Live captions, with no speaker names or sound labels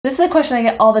This is a question I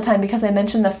get all the time because I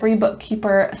mentioned the free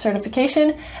bookkeeper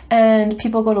certification and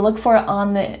people go to look for it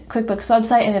on the QuickBooks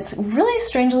website and it's really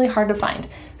strangely hard to find.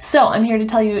 So I'm here to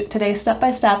tell you today step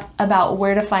by step about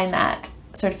where to find that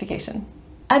certification.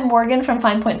 I'm Morgan from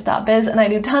FinePoints.biz and I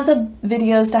do tons of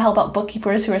videos to help out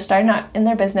bookkeepers who are starting out in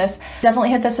their business. Definitely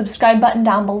hit the subscribe button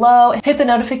down below. Hit the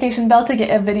notification bell to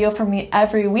get a video from me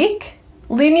every week.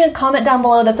 Leave me a comment down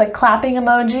below that's a clapping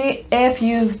emoji if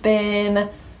you've been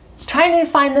trying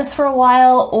to find this for a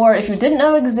while, or if you didn't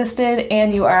know it existed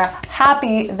and you are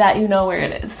happy that you know where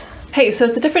it is. Hey, so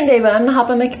it's a different day, but I'm gonna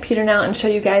hop on my computer now and show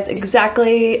you guys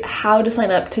exactly how to sign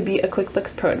up to be a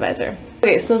QuickBooks ProAdvisor.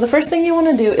 Okay, so the first thing you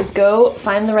wanna do is go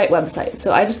find the right website.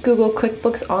 So I just Google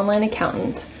QuickBooks Online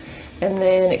Accountant, and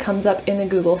then it comes up in a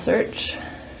Google search.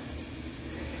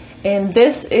 And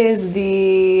this is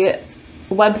the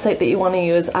website that you wanna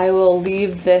use. I will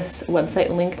leave this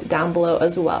website linked down below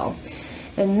as well.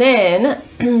 And then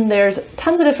there's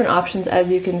tons of different options, as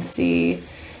you can see,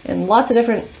 and lots of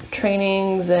different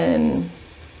trainings, and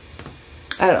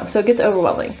I don't know, so it gets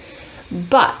overwhelming.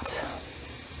 But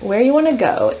where you want to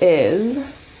go is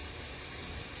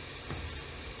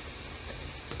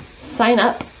sign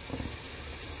up,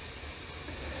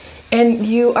 and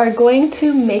you are going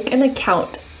to make an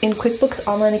account in QuickBooks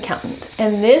Online Accountant.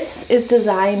 And this is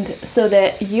designed so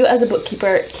that you as a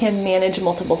bookkeeper can manage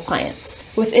multiple clients.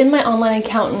 Within my online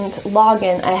accountant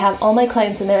login, I have all my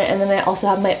clients in there, and then I also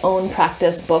have my own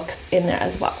practice books in there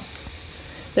as well.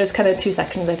 There's kind of two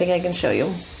sections I think I can show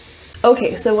you.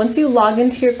 Okay, so once you log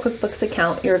into your QuickBooks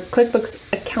account, your QuickBooks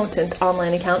Accountant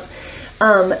online account,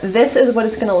 this is what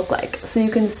it's gonna look like. So you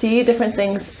can see different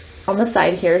things on the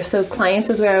side here. So clients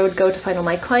is where I would go to find all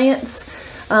my clients.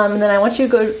 And then I want you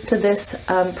to go to this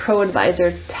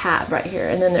ProAdvisor tab right here.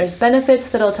 And then there's benefits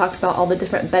that'll talk about all the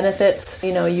different benefits.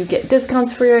 You know, you get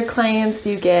discounts for your clients,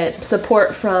 you get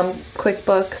support from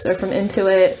QuickBooks or from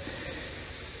Intuit,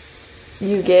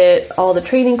 you get all the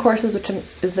training courses, which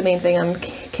is the main thing I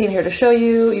came here to show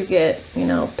you. You get, you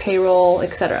know, payroll,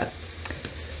 etc.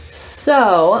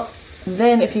 So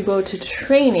then if you go to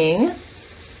training,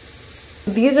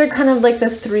 these are kind of like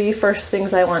the three first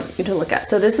things I want you to look at.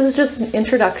 So this is just an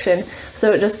introduction.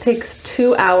 So it just takes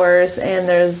 2 hours, and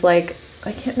there's like,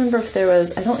 I can't remember if there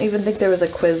was, I don't even think there was a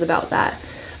quiz about that.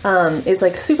 It's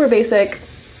like super basic,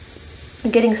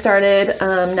 getting started,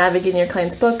 navigating your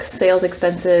client's books, sales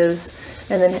expenses,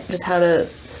 and then just how to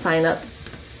sign up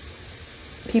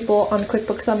people on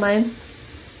QuickBooks Online.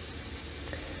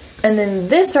 And then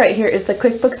this right here is the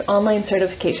QuickBooks Online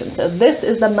certification. So this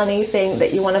is the money thing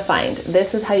that you want to find.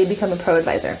 This is how you become a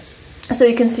ProAdvisor. So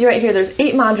you can see right here, there's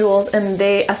 8 modules, and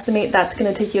they estimate that's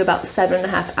going to take you about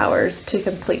 7.5 hours to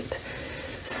complete.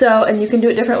 So, and you can do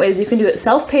it different ways. You can do it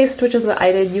self-paced, which is what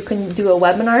I did. You can do a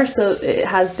webinar, so it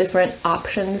has different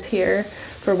options here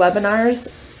for webinars,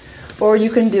 or you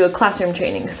can do a classroom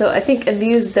training. So I think in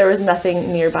these, there was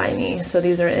nothing nearby me. So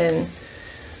these are in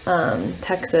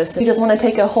Texas. If you just want to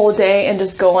take a whole day and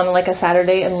just go on like a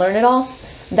Saturday and learn it all,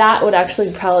 that would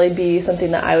actually probably be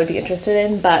something that I would be interested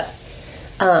in, but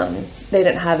they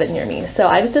didn't have it near me. So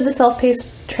I just did the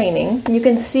self-paced training. You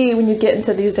can see when you get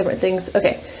into these different things.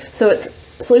 Okay, so it's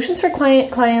solutions for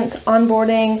clients,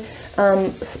 onboarding,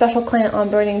 special client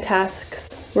onboarding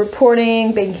tasks,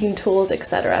 reporting, banking tools,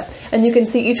 etc. And you can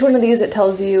see each one of these, it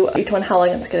tells you each one how long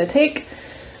it's going to take.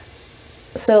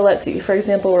 So let's see, for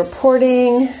example,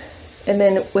 reporting, and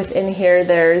then within here,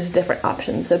 there's different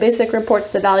options. So basic reports,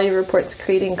 the value reports,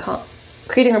 creating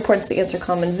reports to answer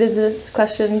common business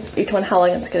questions, each one how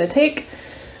long it's going to take.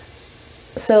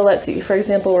 So let's see, for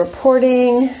example,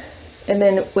 reporting, and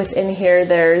then within here,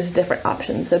 there's different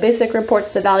options. So basic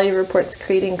reports, the value reports,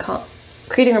 creating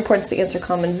reports to answer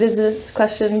common business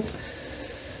questions.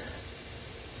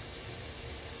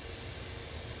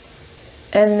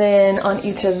 And then on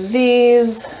each of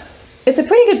these, it's a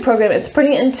pretty good program. It's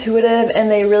pretty intuitive, and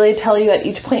they really tell you at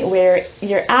each point where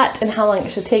you're at and how long it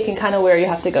should take and kind of where you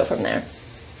have to go from there.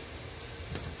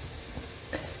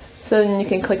 So then you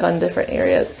can click on different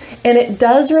areas, and it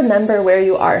does remember where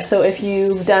you are. So if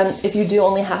you do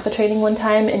only half a training one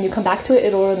time and you come back to it,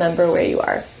 it'll remember where you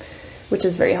are, which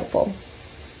is very helpful.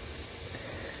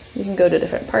 You can go to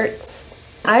different parts.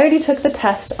 I already took the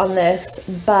test on this,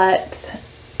 but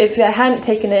if I hadn't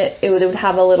taken it, it would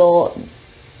have a little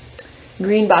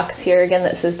green box here again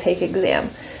that says take exam.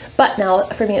 But now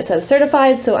for me it says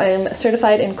certified, so I'm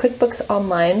certified in QuickBooks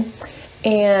Online,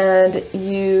 and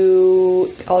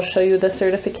I'll show you the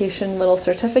certification little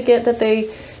certificate that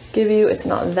they give you. It's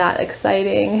not that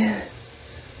exciting.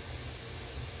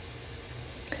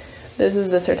 This is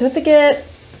the certificate,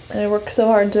 and I worked so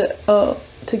hard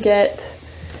to get.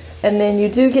 And then you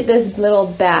do get this little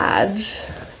badge.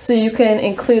 So you can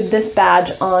include this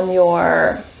badge on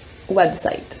your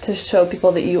website to show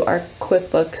people that you are a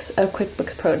QuickBooks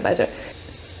ProAdvisor.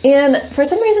 And for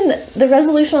some reason, the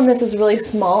resolution on this is really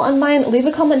small on mine. Leave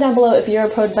a comment down below if you're a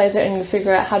ProAdvisor and you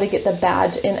figure out how to get the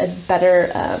badge in a better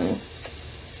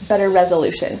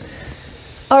resolution.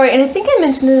 All right, and I think I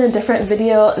mentioned in a different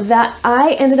video that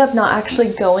I ended up not actually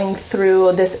going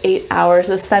through this 8 hours,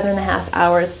 this 7.5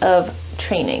 hours of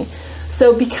training.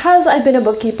 So because I've been a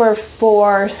bookkeeper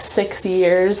for 6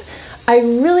 years, I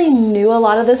really knew a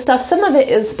lot of this stuff. Some of it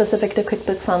is specific to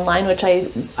QuickBooks Online, which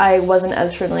I wasn't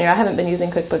as familiar. I haven't been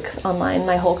using QuickBooks Online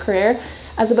my whole career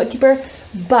as a bookkeeper,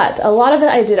 but a lot of it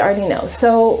I did already know.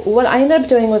 So what I ended up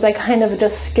doing was I kind of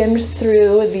just skimmed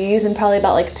through these in probably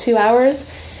about like 2 hours,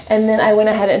 and then I went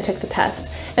ahead and took the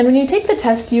test. And when you take the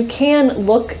test, you can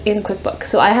look in QuickBooks.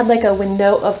 So I had like a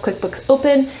window of QuickBooks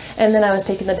open, and then I was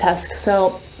taking the test.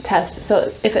 So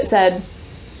if it said,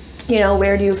 you know,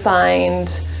 where do you find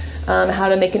how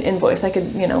to make an invoice, I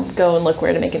could, you know, go and look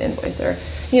where to make an invoice, or,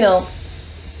 you know,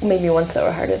 maybe ones that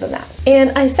were harder than that.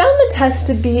 And I found the test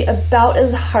to be about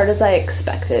as hard as I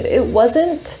expected. It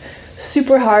wasn't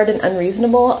super hard and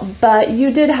unreasonable, but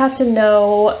you did have to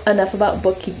know enough about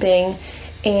bookkeeping,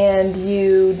 and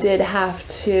you did have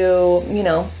to, you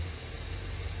know,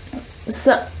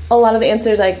 a lot of the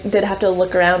answers I did have to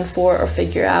look around for or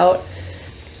figure out.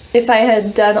 If I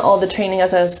had done all the training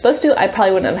as I was supposed to, I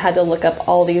probably wouldn't have had to look up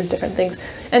all these different things.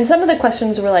 And some of the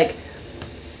questions were like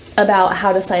about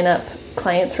how to sign up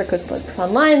clients for QuickBooks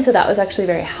Online, so that was actually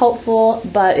very helpful,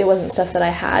 but it wasn't stuff that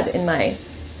I had in my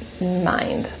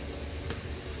mind.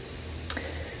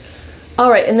 All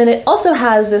right, and then it also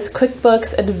has this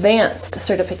QuickBooks Advanced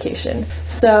certification.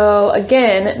 So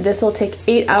again, this will take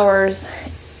 8 hours.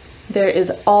 There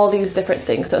is all these different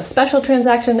things. So special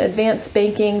transaction, advanced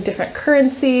banking, different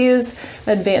currencies,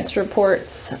 advanced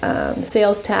reports,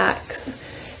 sales tax,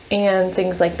 and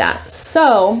things like that.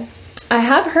 So I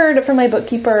have heard from my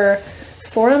bookkeeper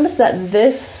forums that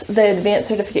the advanced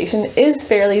certification is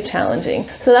fairly challenging.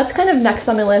 So that's kind of next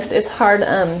on my list. It's hard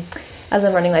as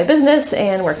I'm running my business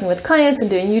and working with clients and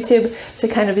doing YouTube to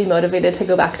kind of be motivated to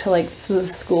go back to like the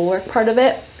schoolwork part of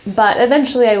it. But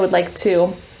eventually I would like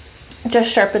to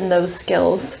just sharpen those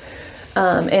skills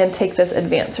and take this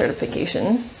advanced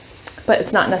certification, but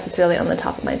it's not necessarily on the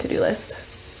top of my to-do list.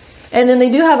 And then they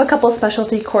do have a couple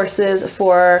specialty courses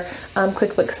for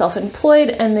QuickBooks Self-Employed,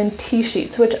 and then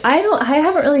T-Sheets, which I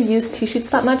haven't really used T-Sheets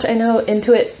that much. I know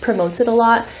Intuit promotes it a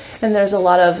lot, and there's a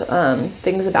lot of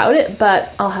things about it,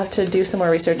 but I'll have to do some more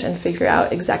research and figure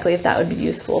out exactly if that would be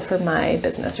useful for my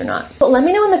business or not. But let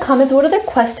me know in the comments what other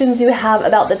questions you have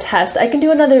about the test. I can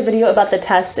do another video about the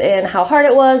test and how hard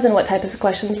it was and what types of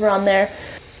questions were on there.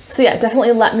 So yeah,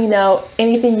 definitely let me know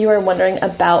anything you are wondering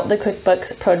about the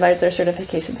QuickBooks ProAdvisor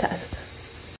certification test.